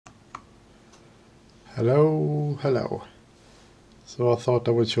Hello. So I thought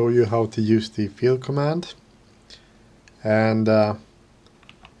I would show you how to use the fill command, and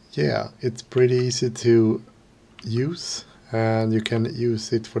yeah, it's pretty easy to use and you can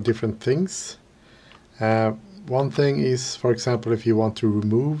use it for different things. One thing is, for example, if you want to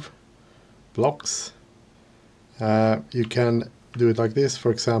remove blocks, you can do it like this.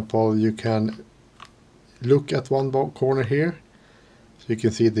 For example, you can look at one corner here, so you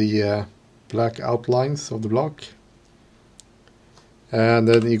can see the black outlines of the block, and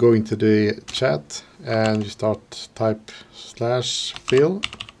then you go into the chat and you start type /fill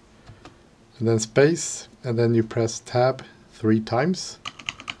and then space, and then you press tab 3 times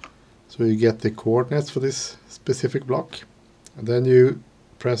so you get the coordinates for this specific block, and then you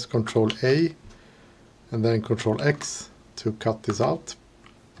press Ctrl A and then Ctrl X to cut this out.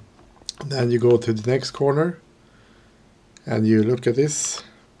 And then you go to the next corner and you look at this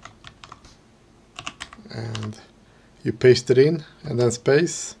and you paste it in, and then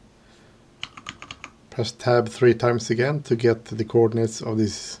space, press tab 3 times again to get the coordinates of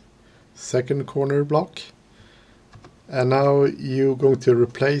this second corner block. And now you're going to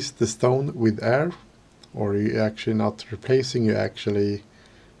replace the stone with air, or you're actually not replacing, you actually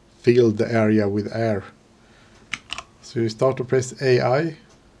fill the area with air. So you start to press AI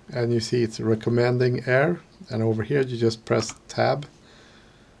and you see it's recommending air, and over here you just press tab.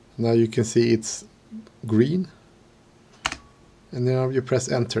 Now you can see it's green, and now you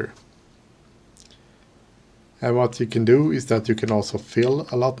press enter. And what you can do is that you can also fill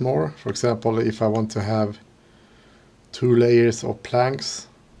a lot more. For example, if I want to have 2 layers of planks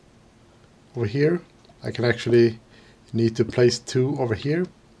over here, I can actually need to place 2 over here,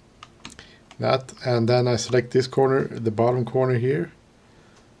 that, and then I select this corner, the bottom corner here.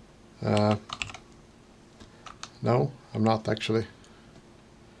 No, I'm not actually.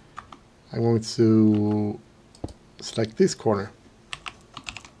 I'm going to select this corner.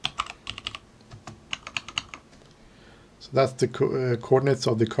 So that's the coordinates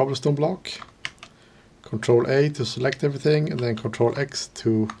of the cobblestone block. Ctrl A to select everything, and then Ctrl X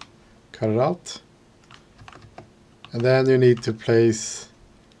to cut it out. And then you need to place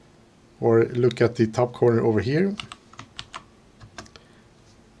or look at the top corner over here.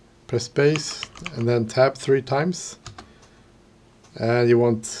 Press space and then tab 3 times. And you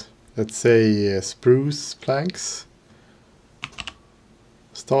want, let's say, spruce planks.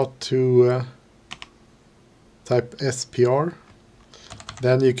 Start to type SPR.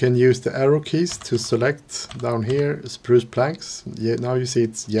 Then you can use the arrow keys to select down here spruce planks. Yeah, now you see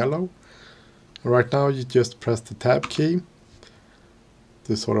it's yellow. Right now you just press the tab key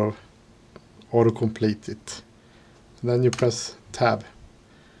to sort of auto-complete it. And then you press tab.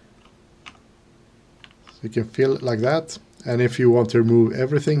 So you can fill it like that. And if you want to remove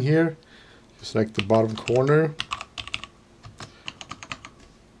everything here, you select the bottom corner.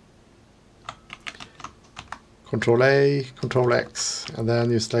 Ctrl A, Ctrl X, and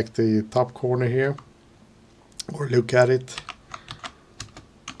then you select the top corner here, or look at it.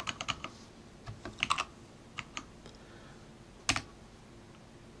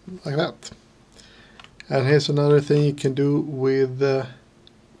 Like that. And here's another thing you can do with the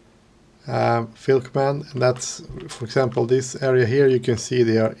fill command, and that's, for example, this area here, you can see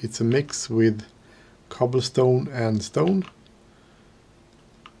there it's a mix with cobblestone and stone.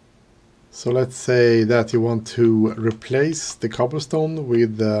 So let's say that you want to replace the cobblestone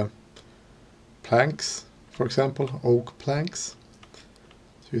with planks, for example, oak planks.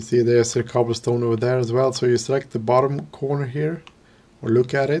 So you see there's a cobblestone over there as well. So you select the bottom corner here, or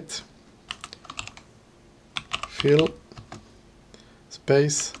look at it, fill,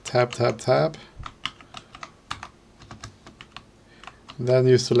 space, tab, tab, tab. And then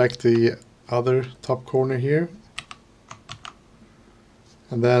you select the other top corner here,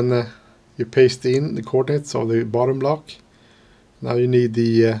 and then you paste in the coordinates of the bottom block. Now you need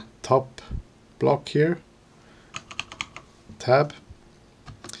the top block here, tab.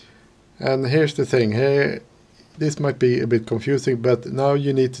 And here's the thing, here this might be a bit confusing, but now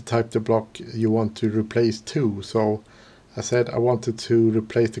you need to type the block you want to replace to. So I said I wanted to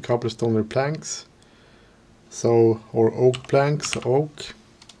replace the cobblestone with planks, so, or oak planks, oak.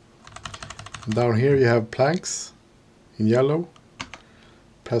 And down here you have planks in yellow.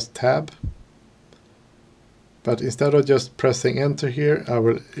 Press tab, but instead of just pressing enter here,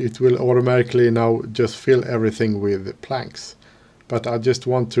 it will automatically now just fill everything with planks, but I just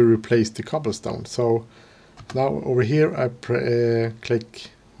want to replace the cobblestone. So now over here I click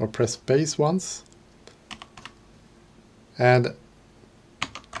or press space once, and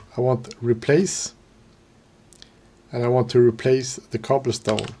I want replace, and I want to replace the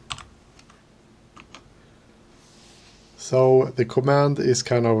cobblestone. So the command is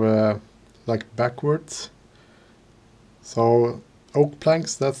kind of like backwards. So oak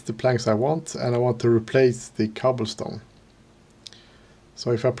planks, that's the planks I want, and I want to replace the cobblestone.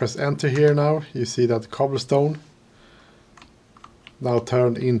 So if I press enter here now, you see that cobblestone now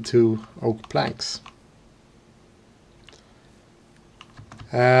turned into oak planks.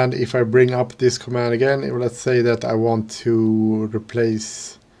 And if I bring up this command again, let's say that I want to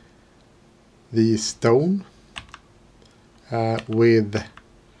replace the stone with,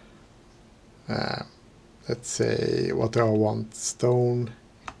 let's say, what do I want? Stone,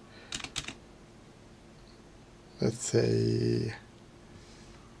 let's say,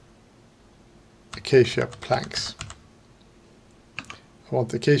 acacia planks. I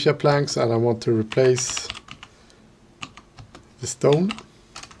want acacia planks and I want to replace the stone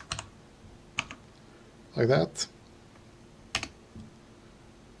like that.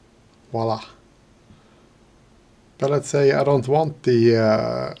 Voila. But let's say I don't want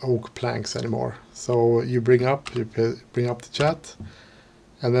the oak planks anymore. So you bring up the chat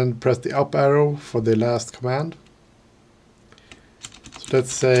and then press the up arrow for the last command. So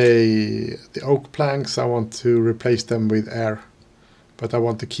let's say the oak planks, I want to replace them with air, but I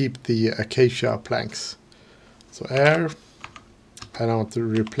want to keep the acacia planks. So air, and I want to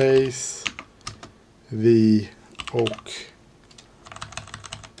replace the oak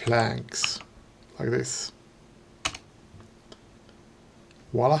planks like this.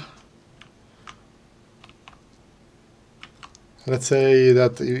 Voila. Let's say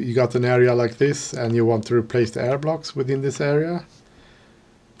that you got an area like this and you want to replace the air blocks within this area.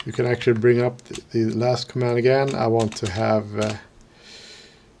 You can actually bring up the last command again. I want to have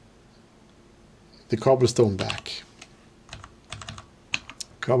the cobblestone back.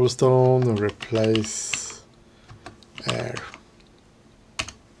 Cobblestone, replace air.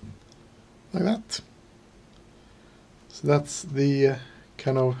 Like that. So that's the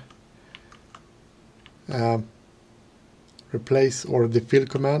kind of replace or the fill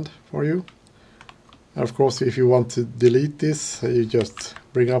command for you. And of course, if you want to delete this, you just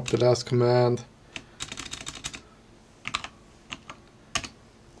bring up the last command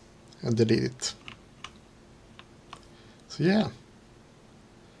and delete it. So yeah,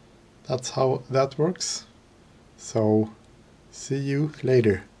 that's how that works. So see you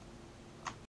later.